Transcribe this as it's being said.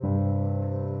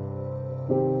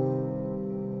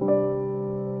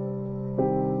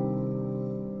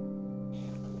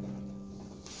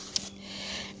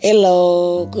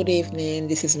Hello, good evening.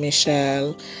 This is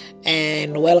Michelle,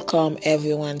 and welcome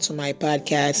everyone to my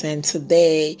podcast. And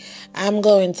today I'm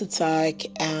going to talk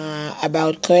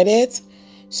about credit.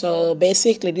 So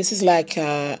basically, this is like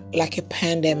a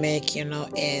pandemic, in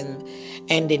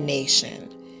the nation.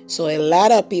 So a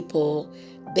lot of people,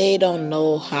 they don't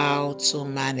know how to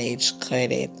manage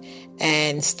credit,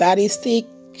 and statistics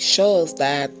shows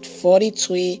that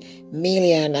 43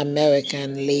 million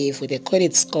Americans live with a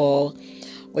credit score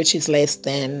which is less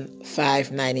than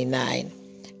 599,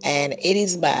 and it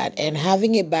is bad. And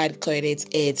having a bad credit,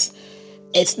 it's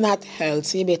not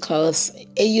healthy because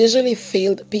it usually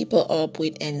fills people up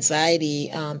with anxiety,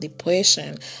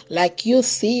 depression. Like, you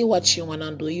see what you want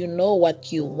to do, you know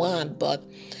what you want, but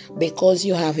because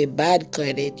you have a bad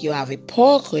credit, you have a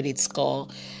poor credit score,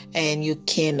 and you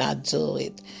cannot do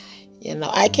it.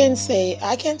 I can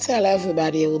tell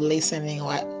everybody who's listening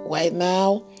right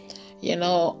now,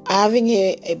 having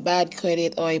a bad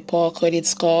credit or a poor credit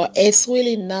score, it's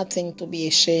really nothing to be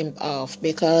ashamed of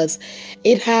because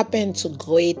it happens to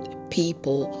great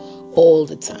people all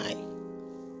the time.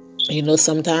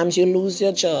 Sometimes you lose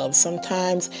your job.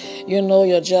 Sometimes,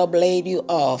 your job laid you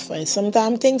off. And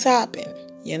sometimes things happen.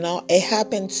 It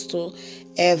happens to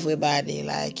everybody.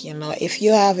 If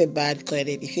you have a bad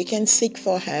credit, if you can seek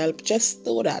for help, just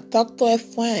do that. Talk to a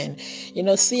friend.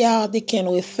 See how they can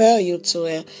refer you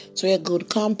to a good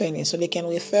company, so they can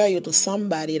refer you to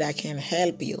somebody that can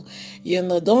help you.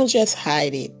 Don't just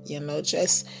hide it.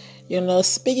 Just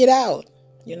speak it out.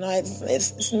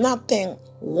 It's nothing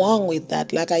wrong with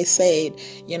that. Like I said,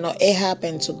 it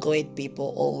happens to great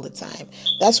people all the time.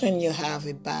 That's when you have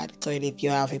a bad credit, you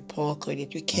have a poor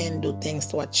credit. You can't do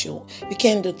things you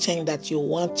can't do things that you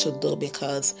want to do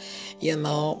because,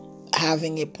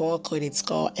 having a poor credit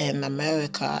score in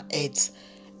America, it's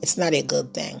not a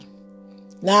good thing.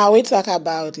 Now we talk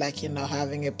about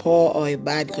having a poor or a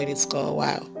bad credit score.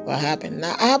 Wow, what happened?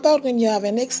 Now how about when you have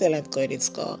an excellent credit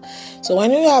score? So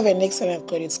when you have an excellent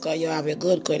credit score, you have a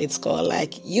good credit score.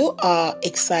 Like, you are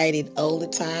excited all the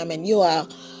time, and you are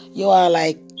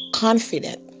like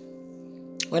confident.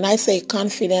 When I say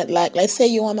confident, like, let's say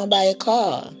you want to buy a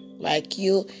car, like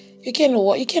you can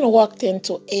walk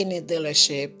into any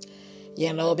dealership,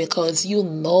 because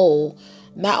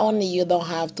not only you don't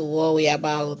have to worry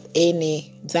about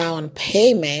any down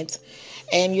payment,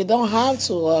 and you don't have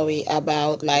to worry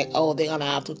about they're gonna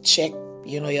have to check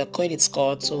your credit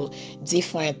score to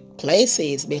different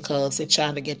places because they're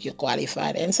trying to get you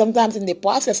qualified. And sometimes in the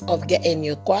process of getting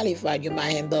you qualified, you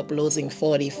might end up losing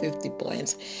 40-50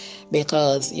 points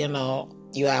because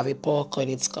you have a poor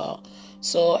credit score.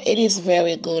 So it is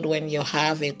very good when you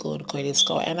have a good credit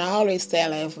score. And I always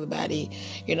tell everybody,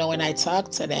 when I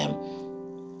talk to them,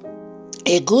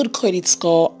 a good credit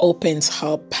score opens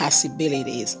up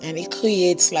possibilities, and it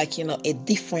creates a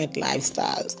different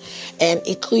lifestyles, and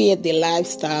it creates the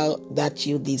lifestyle that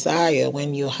you desire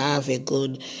when you have a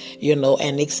good,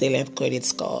 an excellent credit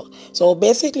score. So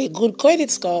basically, good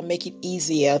credit score make it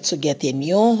easier to get a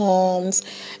new homes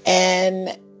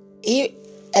and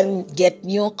get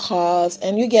new cars,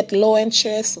 and you get low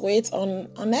interest rates on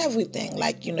everything.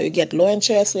 You get low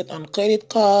interest rate on credit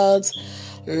cards,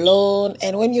 loan,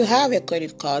 and when you have a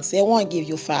credit card, they won't give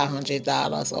you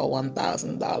 $500 or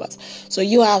 $1,000. So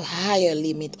you have higher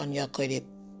limit on your credit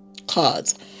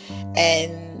cards.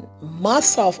 And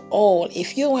most of all,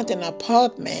 if you want an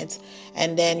apartment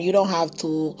and then you don't have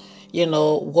to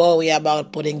worry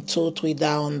about putting 2-3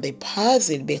 down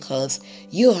deposit because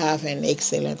you have an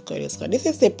excellent credit score. This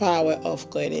is the power of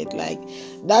credit.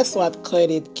 That's what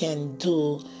credit can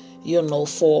do,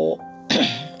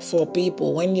 for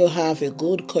people. When you have a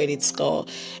good credit score,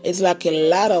 it's like a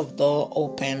lot of door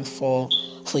open for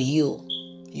you.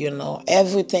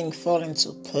 Everything fall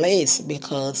into place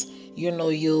because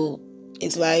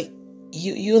it's like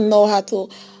you know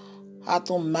how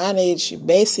to manage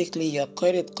basically your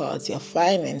credit cards, your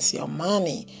finance, your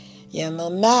money.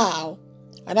 Now,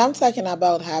 and I'm talking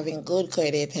about having good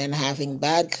credit and having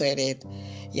bad credit.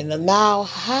 Now,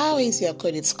 how is your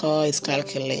credit score is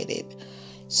calculated?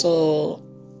 So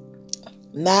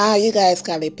now you guys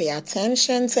gotta pay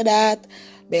attention to that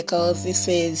because this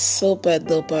is super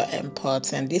duper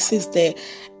important. This is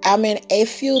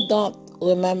if you don't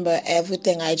remember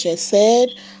everything I just said,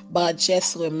 but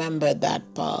just remember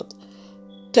that part.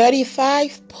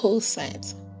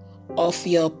 35% of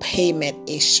your payment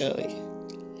history.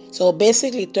 So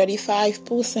basically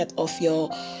 35% of your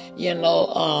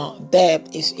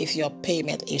debt is your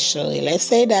payment history. Let's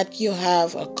say that you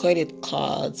have a credit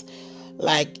card,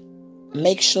 like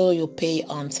make sure you pay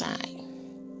on time.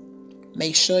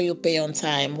 Make sure you pay on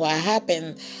time. What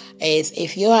happens is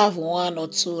if you have 1 or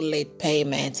 2 late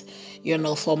payments,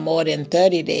 for more than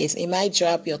 30 days, it might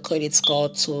drop your credit score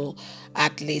to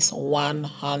at least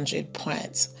 100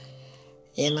 points.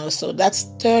 So that's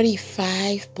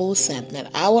 35%. And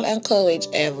I will encourage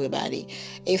everybody,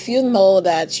 if you know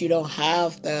that you don't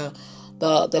have the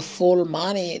full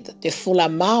money, the full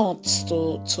amount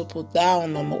to put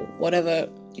down on whatever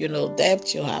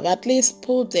debt you have, at least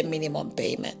put the minimum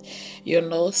payment.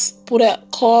 There's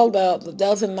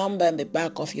a number in the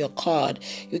back of your card.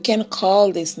 You can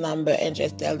call this number and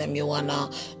just tell them you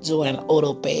wanna do an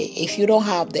auto pay. If you don't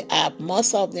have the app,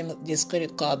 most of them, this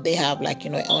credit card, they have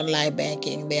online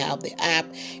banking. They have the app.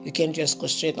 You can just go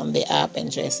straight on the app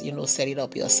and just set it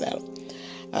up yourself.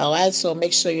 All right, so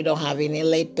make sure you don't have any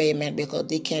late payment, because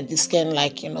this can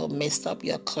mess up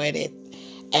your credit,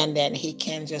 and then he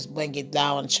can just bring it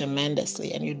down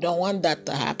tremendously, and you don't want that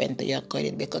to happen to your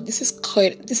credit, because this is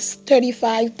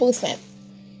 35%.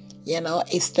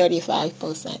 It's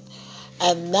 35%,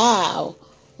 and now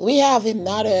we have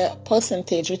another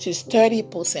percentage, which is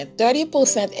 30%.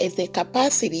 30% is the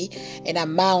capacity and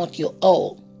amount you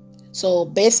owe. So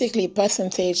basically,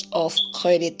 percentage of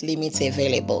credit limits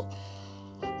available.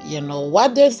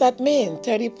 What does that mean?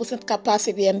 30%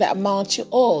 capacity and the amount you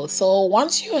owe. So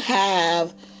once you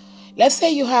have, let's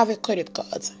say you have a credit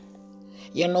card,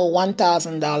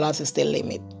 $1,000 is the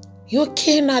limit. You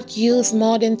cannot use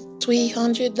more than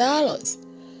 $300.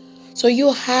 So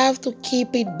you have to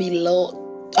keep it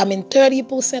below,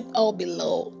 30% or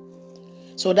below.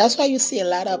 So that's why you see a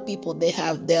lot of people, they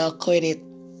have their credit,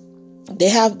 they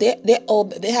have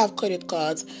credit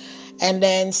cards. And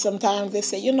then sometimes they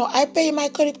say, I pay my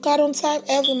credit card on time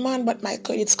every month, but my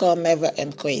credit score never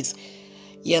increase.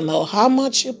 How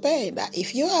much you pay. That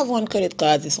if you have one credit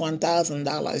card, it's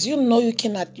 $1,000. You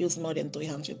cannot use more than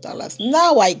 $300.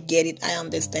 Now I get it. I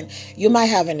understand. You might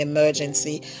have an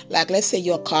emergency. Like, let's say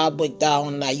your car breaks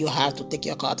down. Now you have to take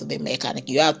your car to the mechanic.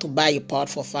 You have to buy a part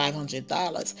for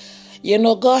 $500.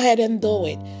 Go ahead and do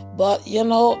it. But,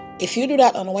 if you do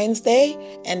that on Wednesday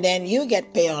and then you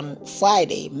get paid on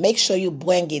Friday, make sure you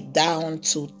bring it down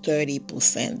to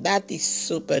 30%. That is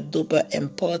super duper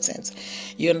important,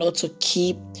 to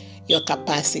keep your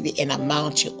capacity and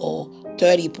amount you owe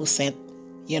 30%,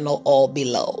 or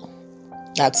below.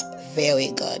 That's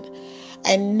very good.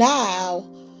 And now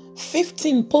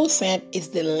 15% is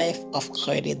the life of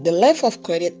credit. The life of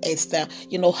credit is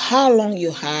how long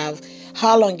you've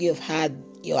had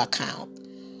your account.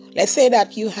 Let's say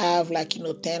that you have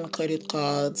 10 credit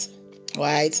cards,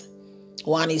 right?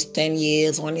 One is 10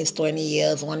 years, one is 20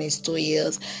 years, one is 2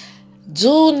 years.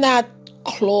 Do not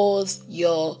close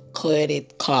your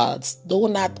credit cards. Do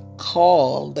not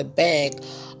call the bank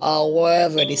or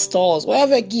wherever the stores,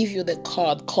 wherever give you the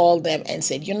card, call them and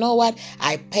say, you know what?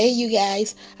 I pay you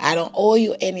guys. I don't owe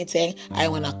you anything. I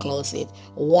want to close it.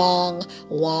 Wrong.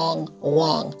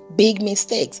 Big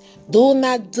mistakes. Do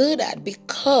not do that,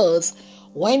 because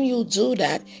when you do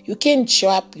that, you can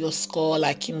drop your score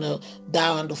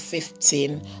down to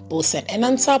 15%. And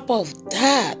on top of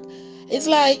that, it's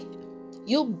like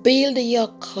you build your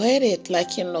credit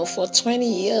for 20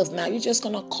 years. Now you're just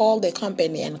going to call the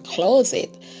company and close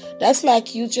it. That's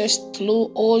like you just threw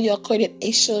all your credit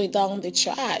history down the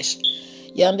trash.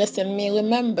 You understand me?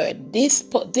 Remember, this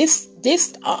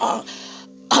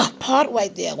part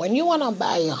right there, when you want to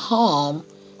buy a home,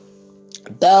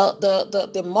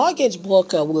 the mortgage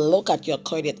broker will look at your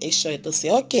credit history to say,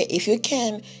 okay, if you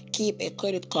can keep a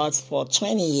credit card for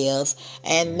 20 years,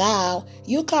 and now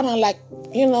you kind of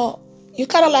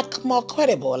more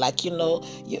credible,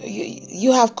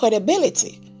 you have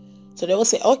credibility. So they will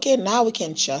say, okay, now we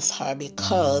can trust her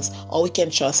or we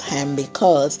can trust him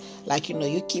because,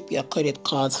 you keep your credit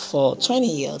cards for 20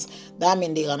 years. That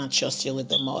means they're going to trust you with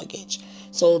the mortgage.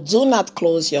 So do not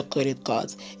close your credit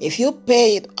cards. If you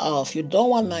pay it off, you don't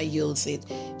want to use it,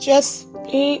 just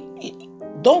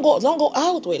don't go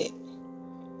out with it.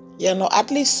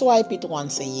 At least swipe it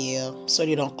once a year so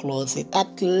you don't close it.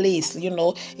 At least,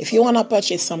 if you want to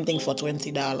purchase something for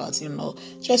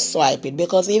 $20, just swipe it.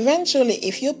 Because eventually,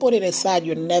 if you put it aside,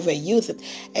 you never use it,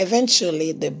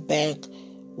 eventually the bank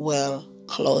will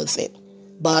close it.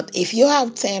 But if you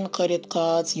have 10 credit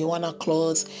cards, you want to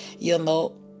close,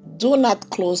 do not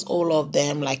close all of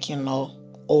them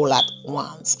all at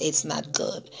once. It's not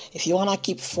good. If you want to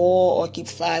keep 4 or keep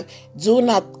 5, do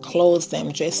not close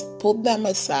them. Just put them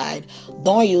aside.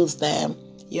 Don't use them.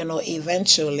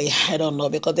 Eventually, I don't know,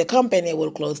 because the company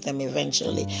will close them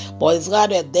eventually. But it's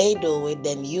rather they do it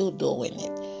than you doing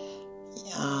it.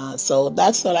 So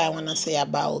that's all I want to say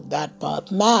about that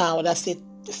part. Now, that's it.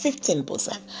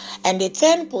 15%, and the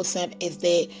 10% is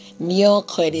the new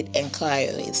credit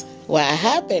inquiries. What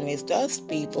happened is those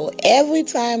people, every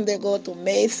time they go to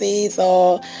Macy's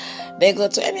or they go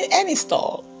to any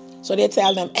store, so they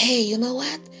tell them, hey, you know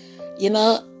what,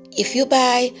 if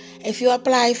you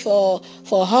apply for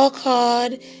her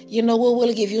card, we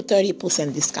will give you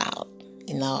 30% discount.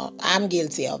 I'm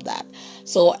guilty of that.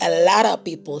 So a lot of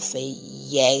people say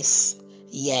yes,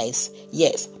 yes,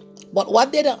 yes. But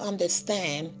what they don't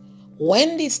understand,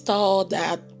 when they start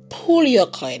that pull your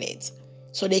credit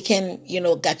so they can,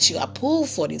 get you approved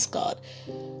for this card.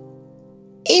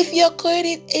 If your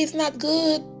credit is not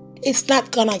good, it's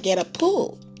not gonna get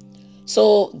approved.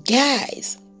 So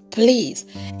guys, please,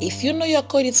 if you know your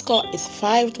credit score is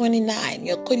 529,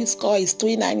 your credit score is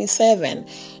 397,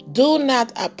 do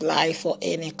not apply for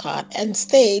any card.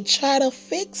 Instead, try to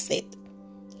fix it.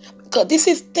 Because this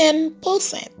is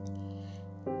 10%.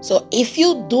 So if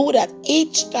you do that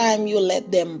each time you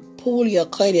let them pull your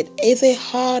credit, it's a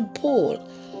hard pull.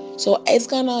 So it's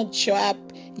going to drop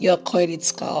your credit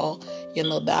score,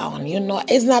 down.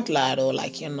 It's not lotto,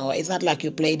 it's not like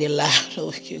you play the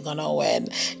lotto, you're going to win,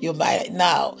 you buy it.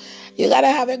 No, you got to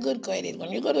have a good credit. When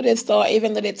you go to the store,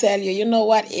 even though they tell you, you know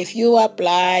what, if you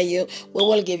apply, we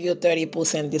will give you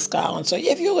 30% discount. So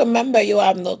if you remember you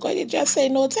have no credit, just say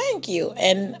no thank you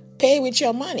and pay with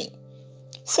your money.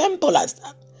 Simple as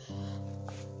that.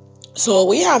 So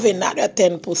we have another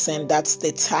 10%, that's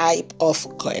the type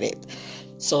of credit.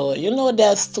 So,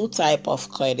 there's two types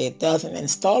of credit. There's an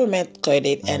installment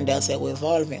credit and there's a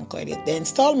revolving credit. The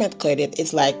installment credit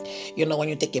is like, when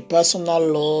you take a personal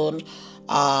loan,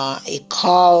 a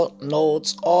car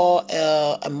note, or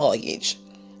a mortgage.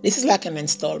 This is like an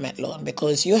installment loan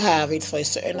because you have it for a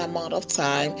certain amount of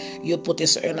time. You pay a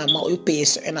certain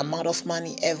amount of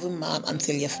money every month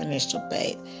until you finish to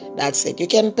pay it. That's it. You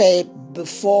can pay it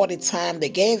before the time they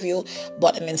gave you,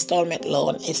 but an installment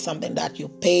loan is something that you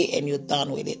pay and you're done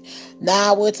with it.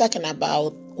 Now we're talking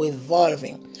about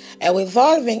revolving. And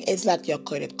revolving is like your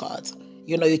credit cards.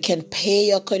 You can pay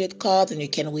your credit cards and you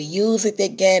can reuse it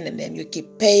again and then you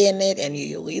keep paying it and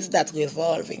you use that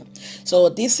revolving. So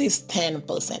this is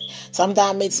 10%.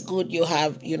 Sometimes it's good you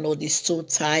have, these two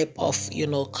type of,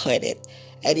 credit.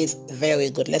 It is very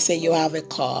good. Let's say you have a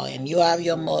car and you have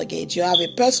your mortgage, you have a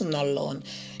personal loan,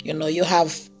 you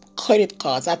have credit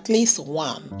cards, at least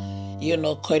one,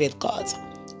 credit cards.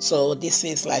 So this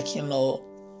is like,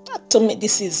 to me,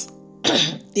 this is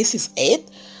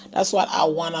it. That's what I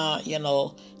want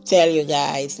to, tell you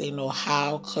guys,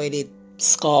 how credit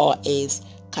score is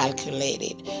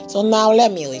calculated. So now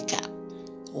let me recap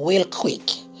real quick.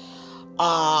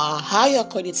 How your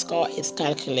credit score is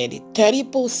calculated.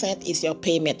 30% is your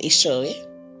payment history,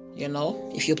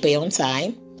 if you pay on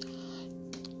time.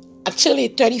 Actually,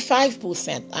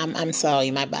 35%, I'm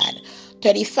sorry, my bad.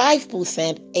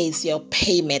 35% is your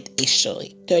payment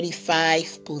history.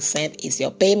 35% is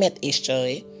your payment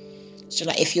history. So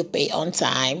if you pay on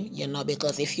time,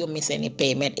 because if you miss any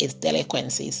payment, it's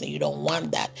delinquency. So you don't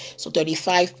want that. So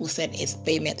 35% is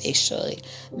payment history.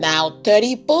 Now,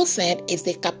 30% is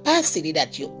the capacity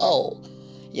that you owe.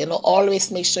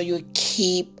 Always make sure you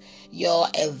keep your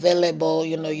available,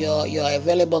 your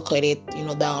available credit,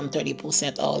 down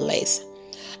 30% or less.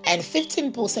 And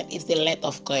 15% is the length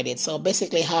of credit. So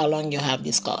basically how long you have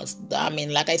this card.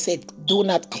 Like I said, do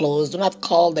not call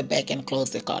the bank and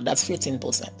close the card. That's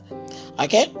 15%.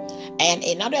 Okay? And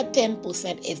another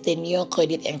 10% is the new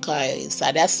credit inquiries.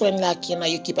 So that's when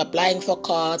you keep applying for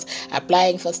cards,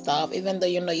 applying for stuff. Even though,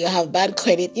 you have bad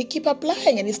credit, you keep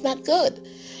applying and it's not good.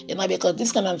 Because this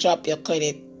is going to drop your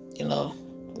credit,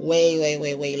 way, way,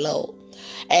 way, way low.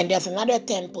 And there's another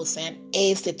 10%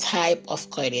 is the type of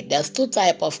credit. There's two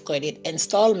types of credit,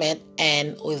 installment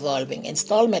and revolving.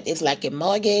 Installment is like a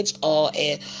mortgage or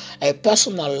a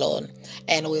personal loan.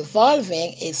 And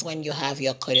revolving is when you have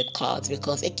your credit cards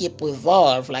because it keep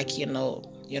revolve, like, you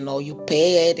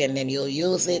pay it and then you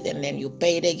use it and then you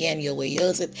pay it again, you will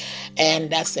use it.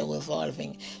 And that's a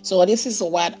revolving. So this is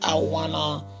what I want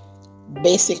to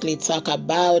basically talk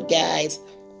about, guys,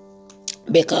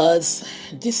 because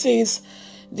this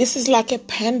is like a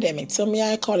pandemic. To me,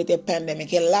 I call it a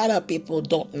pandemic. A lot of people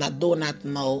do not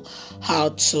know how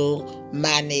to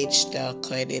manage their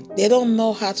credit. They don't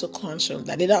know how to control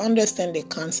that. They don't understand the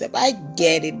concept. I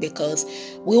get it because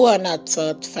we were not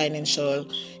taught financial,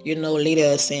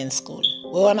 literacy in school.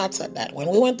 We were not taught that. When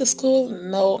we went to school,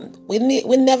 no, we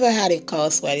never had a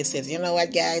course where it says, you know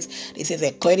what, guys, this is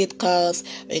a credit course.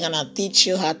 We're going to teach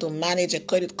you how to manage a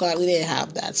credit card. We didn't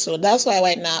have that. So that's why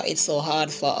right now it's so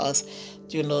hard for us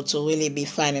to really be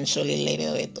financially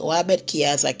literate. Robert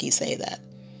Kiyosaki say that.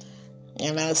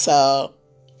 So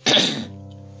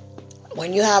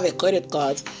when you have a credit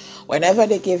card, whenever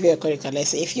they give you a credit card, let's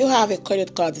say if you have a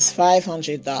credit card, it's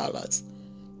 $500.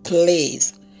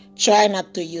 Please try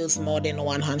not to use more than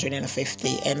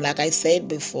 150. And like I said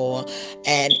before,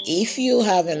 and if you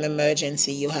have an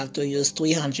emergency, you have to use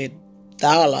 $300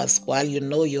 while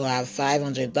you have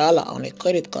 $500 on a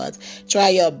credit card. Try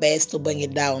your best to bring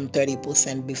it down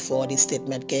 30% before the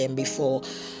statement came before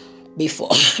the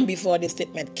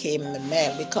statement came in the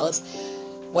mail, because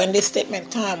when the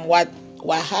statement come, what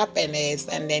happened is,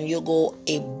 and then you go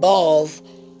above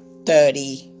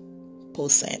 30%,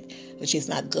 which is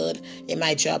not good. It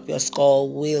might drop your score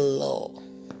real low,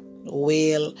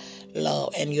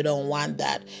 and you don't want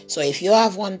that. So if you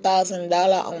have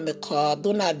 $1,000 on the card,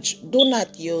 do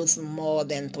not use more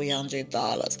than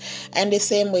 $300. And the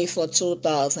same way for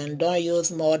 $2,000, don't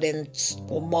use more than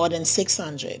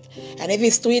 $600. And if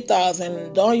it's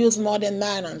 $3,000, don't use more than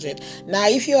 $900. Now,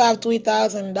 if you have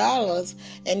 $3,000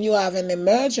 and you have an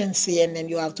emergency and then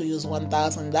you have to use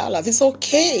 $1,000, it's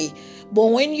okay. But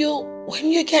when you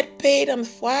get paid on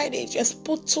Friday, just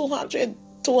put $200,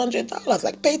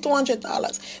 like pay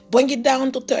 $200, bring it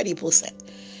down to 30%,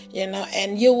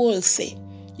 and you will see.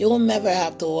 You will never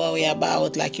have to worry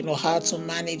about how to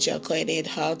manage your credit,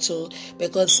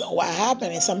 because what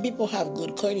happens is some people have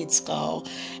good credit score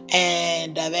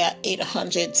and they're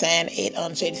 810,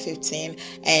 815,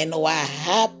 and what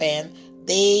happened,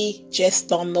 they just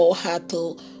don't know how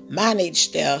to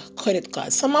manage their credit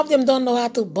card. Some of them don't know how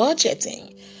to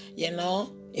budgeting,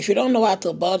 If you don't know how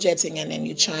to budgeting and then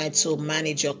you try to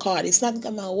manage your card, it's not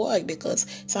going to work, because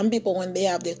some people, when they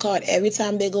have the card, every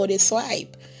time they go, they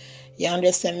swipe. You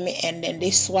understand me? And then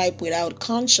they swipe without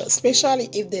conscious, especially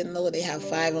if they know they have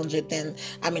 $5,000,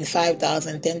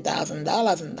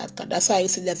 $10,000 in that card. That's why you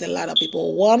see there's a lot of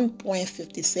people,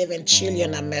 1.57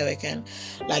 trillion American,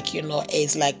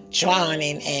 is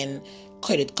drowning in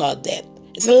credit card debt.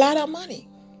 It's a lot of money.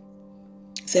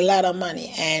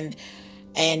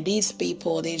 And these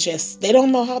people, they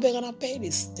don't know how they're going to pay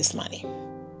this money.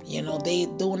 They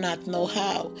do not know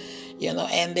how,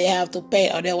 and they have to pay.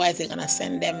 Otherwise, they're going to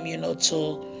send them, they're going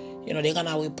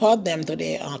to report them to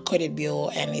the credit bureau,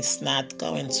 and it's not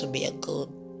going to be a good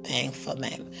thing for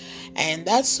them. And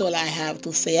that's all I have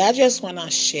to say. I just want to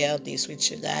share this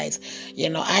with you guys.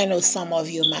 I know some of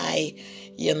you might,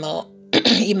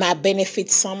 it might benefit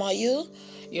some of you.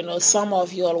 Some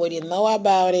of you already know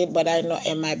about it, but I know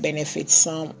it might benefit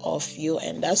some of you.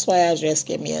 And that's why I just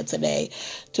came here today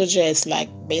to just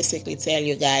basically tell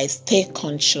you guys, take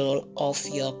control of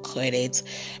your credit,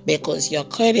 because your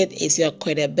credit is your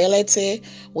credibility.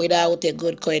 Without a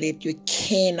good credit, you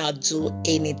cannot do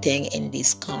anything in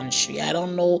this country. I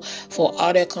don't know for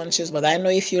other countries, but I know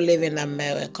if you live in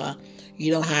America,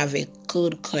 you don't have a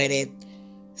good credit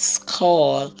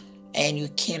score, and you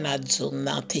cannot do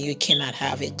nothing. You cannot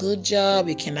have a good job.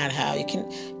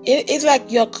 It's like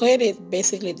your credit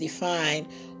basically define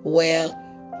where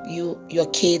your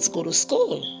kids go to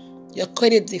school. Your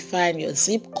credit define your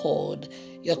zip code.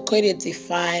 Your credit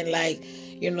define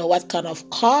what kind of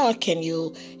car can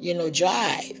you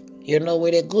drive.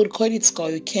 With a good credit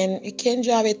score, you can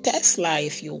drive a Tesla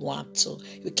if you want to.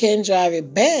 You can drive a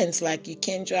Benz, you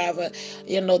can drive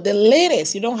the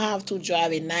latest. You don't have to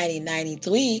drive a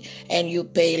 1993 and you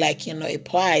pay a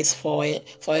price for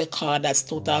a car that's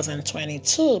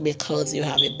 2022 because you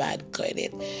have a bad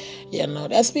credit.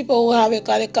 There's people who have a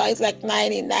credit card, it's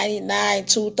 1999,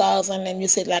 2000, and you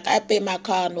say I pay my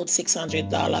car note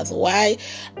 $600. Why?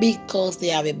 Because they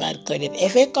have a bad credit.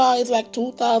 If a car is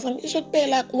 2000, you should pay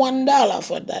 $1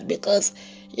 for that, because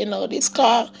this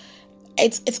car,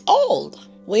 it's old.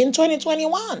 We're in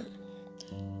 2021.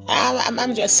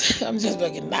 I'm just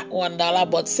working not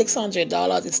 $1, but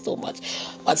 $600 is too much.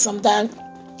 But sometimes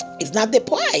it's not the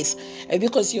price,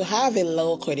 because you have a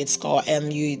low credit score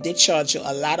and they charge you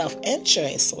a lot of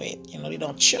interest rate. They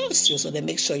don't trust you, so they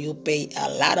make sure you pay a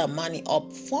lot of money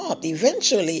up front.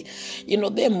 Eventually,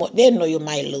 they know you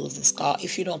might lose this car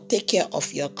if you don't take care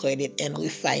of your credit and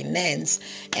refinance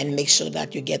and make sure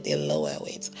that you get a lower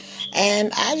rate.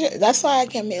 And that's why I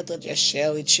came here to just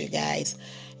share with you guys.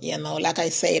 Like I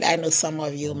said, I know some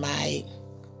of you might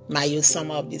use some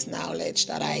of this knowledge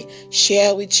that I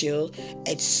share with you.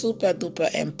 It's super duper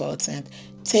important.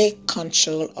 Take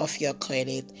control of your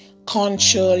credit.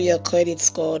 Control your credit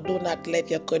score. Do not let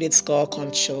your credit score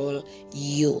control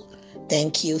you.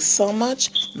 Thank you so much.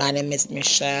 My name is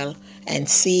Michelle, and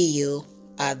see you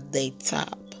at the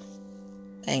top.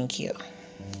 Thank you.